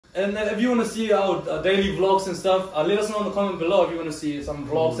And if you want to see our daily vlogs and stuff, let us know in the comment below if you want to see some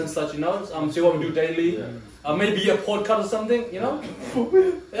vlogs and such, you know. See what we do daily. Yeah. Maybe a podcast or something, you know.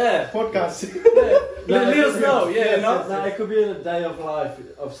 Yeah. Podcast. Yeah. Let us know. Yeah, you know. No, it could be in a day of life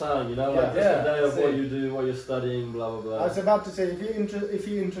of Sang, you know, like just a day of what you do, what you're studying, blah blah blah. I was about to say, if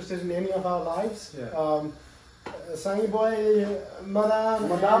you're interested in any of our lives, Sangie Boy,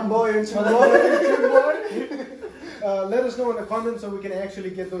 Madhan Boy, and Cungbawi. Let us know in the comments so we can actually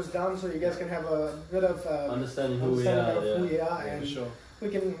get those down, so you guys can have a bit of understanding who we are, and sure. We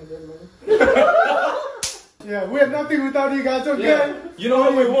can. Yeah, we have nothing without you guys. Okay. Yeah. You know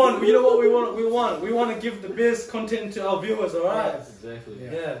what we want. You know what we want. We want to give the best content to our viewers. All right. Yes, exactly.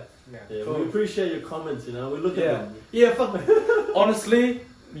 Yeah. Cool. We appreciate your comments. You know, we look at them. Yeah. Fuck. Honestly,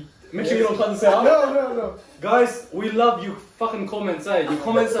 make sure you don't cut this out. No. Guys, we love you fucking comments. Your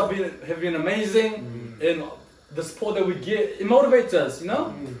comments have been amazing, and the support that we get, it motivates us. You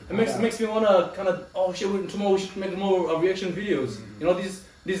know, it makes me wanna kind of tomorrow we should make more reaction videos. You know,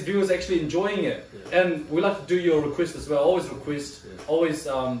 these viewers actually enjoying it, and we like to do your requests as well. Always request, always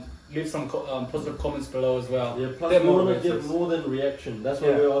leave some positive comments below as well. Yeah, plus we want to give more than reaction. That's why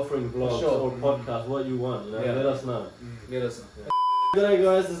we're offering vlogs or podcasts. What you want, you know? Let us know. Let us know. G'day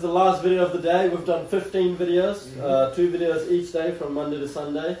guys, this is the last video of the day. We've done 15 videos, 2 videos each day from Monday to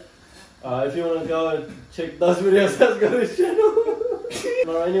Sunday. If you want to go and check those videos, let's go to his channel.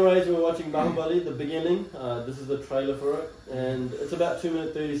 Anyways, we're watching Baahubali, the beginning. This is the trailer for it, and it's about 2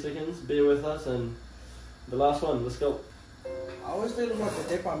 minutes 30 seconds. Bear with us, and the last one. Let's go. I always tell about the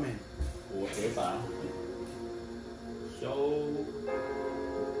Tepa man. So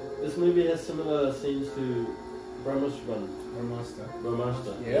this movie has similar scenes to Brahmastra.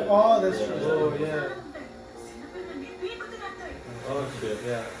 Yeah. Oh, that's true. Oh yeah. Oh shit.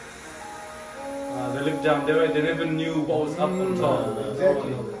 Yeah. They lived down there. They never knew what was up on top.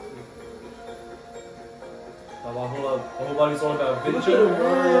 Exactly. Baahubali is all about adventure.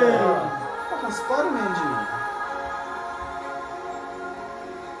 Fucking Spider-Man, G.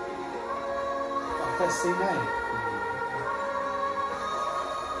 Fuck, that's same man.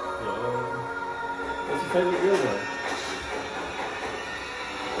 What's your favorite hero?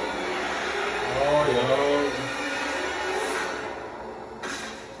 Oh yeah.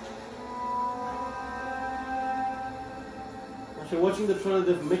 Actually, watching the trailer,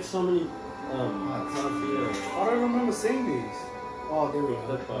 they've mixed so many parts here. I don't remember seeing these. Oh, there we go.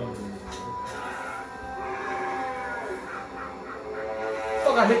 That part.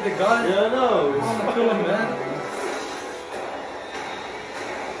 Fuck, I hit the guy. Yeah, I know. I'm gonna kill him, man.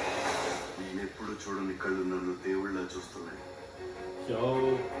 So,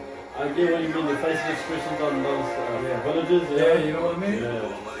 I get what you mean, the facial expressions on those villages. Yeah, you know what I mean?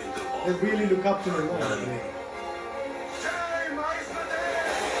 Yeah. They really look up to me.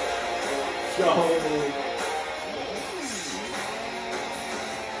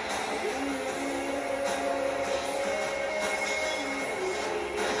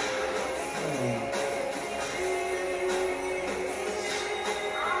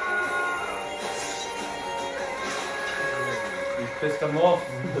 You pissed him off.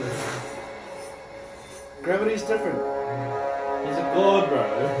 Gravity's different. He's a god, bro.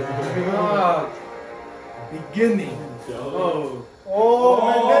 Beginning. Oh,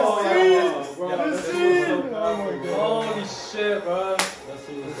 Man, that's bro, that's that it. was so powerful. Holy shit, bro. That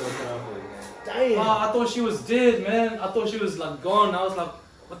scene was so powerful. Damn. I thought she was dead, man. I thought she was like gone. I was like,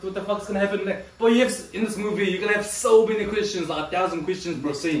 what the fuck's gonna happen next? But you have, in this movie, you're gonna have so many questions, like 1,000 questions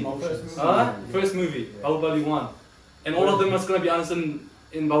per scene. First movie, Baahubali 1. And all of them are gonna be answered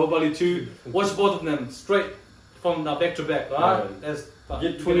in Baahubali 2. Watch both of them straight from back to back, right? That's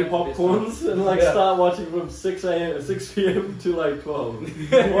Get 20 popcorns and like start watching from 6 p.m. to like 12.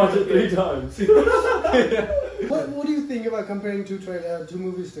 Watch it 3 times. What do you think about comparing two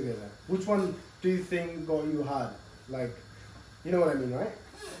movies together? Which one do you think got you hard? Like, you know what I mean, right?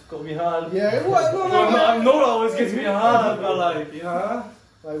 got me hard. Yeah, what? No, I know it always gets me hard, but like, you know.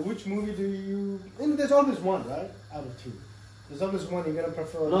 Like, which movie do you... And there's always one, right? Out of 2. There's always one you're gonna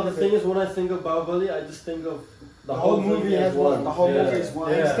prefer. No, the thing is, when I think of Baahubali, I just think of the whole movie as one. The whole movie is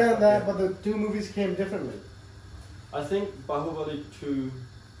one. I understand that, but the 2 movies came differently. I think Baahubali 2.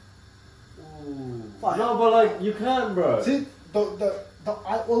 Ooh. No, but like, you can't, bro. See,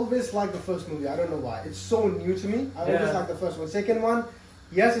 I always like the first movie. I don't know why. It's so new to me. I always like the first one. Second one,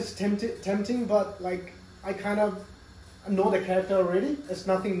 yes, it's tempting, but like, I kind of know the character already. It's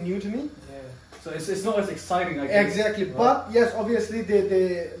nothing new to me. Yeah. So it's not as exciting, I guess. Exactly. Right? But yes, obviously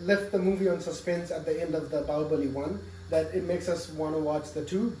they left the movie on suspense at the end of the Baahubali 1. That it makes us want to watch the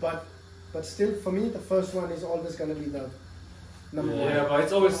 2. But still, for me, the first one is always going to be Number one. Yeah, but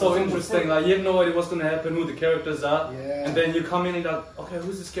it's always so interesting. Like you have no idea what's gonna happen, who the characters are, Yeah. and then you come in and you're like, okay,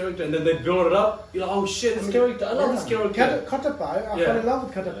 who's this character? And then they build it up. You're like, oh shit, this character. I love this character. Katapa, I Yeah. fell in love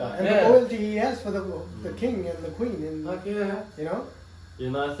with Katapa, and Yeah. the loyalty he has for the king and the queen, and Like yeah. you know. You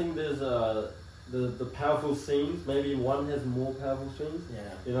know, I think there's the powerful scenes. Maybe one has more powerful scenes. Yeah.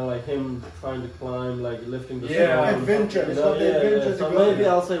 You know, like him trying to climb, like lifting the Yeah. stone. Adventure. You It's know, got the adventure to So go. maybe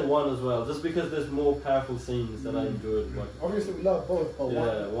I'll say one as well, just because there's more powerful scenes that I enjoyed watching. Obviously, we love both, but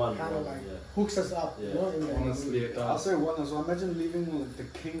one kind of like hooks us up, you know. In the Honestly, movie. it I'll does. say one as well. Imagine leaving like, the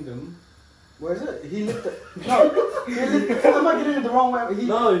kingdom. Where is it? He lived. No, he lived. Am I getting it the wrong way?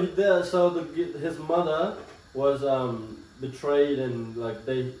 No, his mother was betrayed and like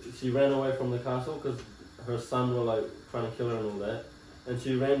she ran away from the castle because her son were like trying to kill her and all that, and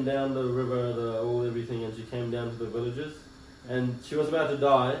she ran down the river, everything, and she came down to the villages, and she was about to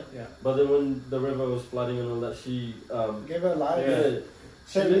die. Yeah. But then when the river was flooding and all that, she Gave her life.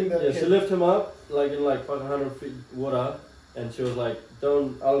 she Saving lifted him up like in like 500 feet water, and she was like,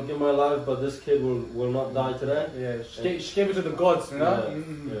 I'll give my life, but this kid will not die today. Yeah, she gave it to the gods, you know.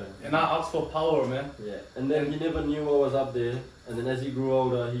 Yeah. And I asked for power, man. Yeah, and then he never knew what was up there, and then as he grew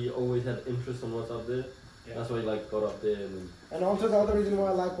older, he always had interest in what's up there. Yeah. That's why he like got up there and. And also the other reason why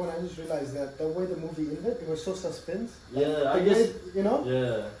I like one, I just realized that the way the movie ended, it was so suspense. Yeah, I The guess. way, you know.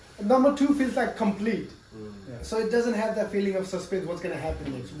 Yeah. Number 2 feels like complete, Yeah. so it doesn't have that feeling of suspense. What's gonna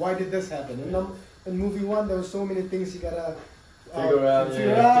happen next? Why did this happen? In movie 1, there were so many things you gotta Figure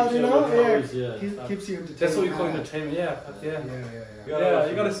out, you know. always, Keeps you entertained. That's what we call entertainment. Yeah, yeah.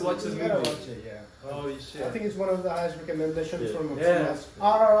 You gotta watch this You gotta movie. watch it, yeah. Holy shit. I think it's one of the highest recommendations Yeah. from Yeah.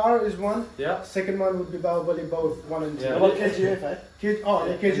 RRR is one. Yeah. Second one would be Baahubali, both 1 and 2. Yeah. What about KGF? KGF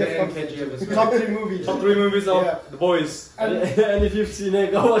And comes KGF is top 3 movies. Top 3 movies of Yeah. the boys. And if you've seen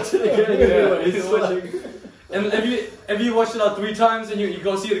it, go watch it again. Yeah, It's watching. And if you watch it like 3 times and you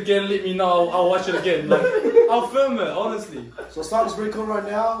go see it again, let me know. I'll watch it again. Like I'll film it, honestly. So Star's record right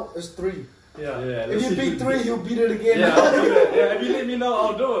now is 3. Yeah. If you beat 3, you'll beat it again. Yeah, I'll do it. Yeah, if you let me know,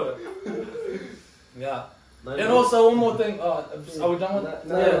 I'll do it. Yeah. And also one more thing. Are we done with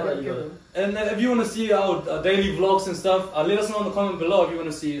that? Yeah. And if you want to see our daily vlogs and stuff, let us know in the comment below if you want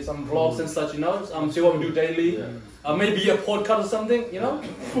to see some vlogs and such. You know, see what we do daily. Yeah. Maybe a podcast or something. You know.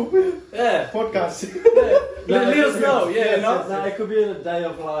 Yeah. Podcast. Yeah. Let us know. Yeah. You know. No, it could be in a day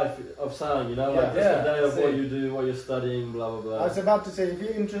of life of Sang, you know, like just a day of what you do, what you're studying, blah blah blah. I was about to say,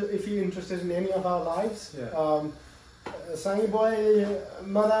 if you're interested in any of our lives, Sangie Boy,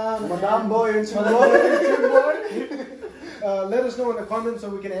 Madhan Boy and Cungbawi, let us know in the comments so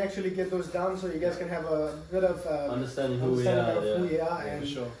we can actually get those down, so you guys can have a bit of understanding who we understanding are. of who we are, and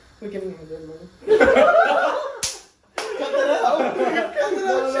sure. we can.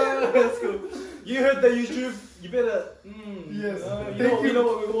 No, that's cool. You heard the YouTube. You better. Yes. You know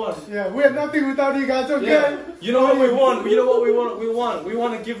what we want. Yeah, we have nothing without you guys. Okay. Yeah. You know what we want. You know what we want. We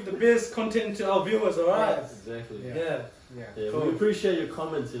want to give the best content to our viewers. All right. Exactly. Yeah. Yeah, Cool. we appreciate your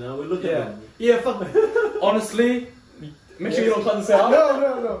comments, you know, we look at them. Yeah. Fuck. Honestly, make sure you don't cut this out.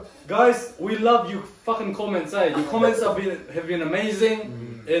 No. Guys, we love you fucking comments. Your comments have been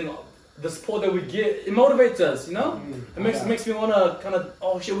amazing, and the support that we get, it motivates us. You know, it makes me wanna kind of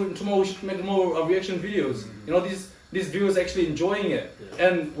tomorrow we should make more reaction videos. You know, these viewers actually enjoying it,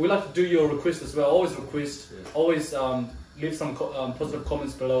 and we like to do your requests as well. Always request, always leave some positive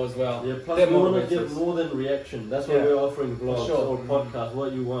comments below as well. Yeah, plus That we want motivates to give us. more than reaction. That's why we're offering vlogs or podcasts,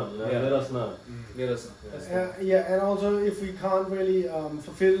 what you want, you know, let us know. Let us know. And also if we can't really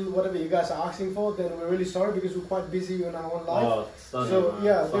fulfill whatever you guys are asking for, then we're really sorry because we're quite busy in our own life. So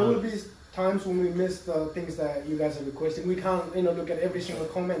there will be times when we miss the things that you guys are requesting. We can't, look at every single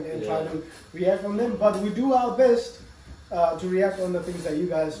comment and try to react on them, but we do our best to react on the things that you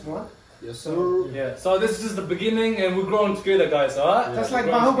guys want. Yes, sir. Yeah. So this is just the beginning, and we're growing together, guys. All right. Just like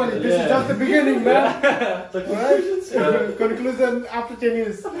Baahubali, this is just the beginning, man. The Conclusion after 10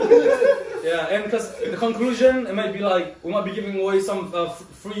 years. Yeah, and because the conclusion, it might be like we might be giving away some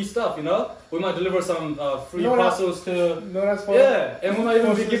free stuff, you know. We might deliver some free parcels to. No, that's fine. Yeah, and we might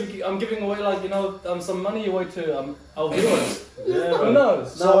even be giving away some money away to our viewers. Yeah, who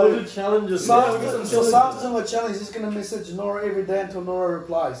knows? No, we'll do challenges. So Sam's on a challenge. He's gonna message Nora every day until Nora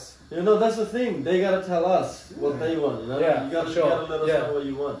replies. You know, that's the thing. They gotta tell us what they want. You know, Yeah, you gotta let us know what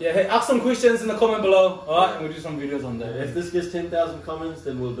you want. Yeah, hey, ask some questions in the comment below. All right, and we'll do some videos on that. If this gets 10,000 comments,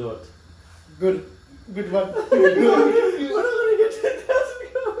 then we'll do it. Good one. We're not gonna get 10,000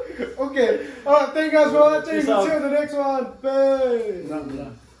 comments. Okay. Alright, thank you guys for watching. Peace See out. you in the next one. Bye.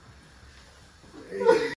 Done.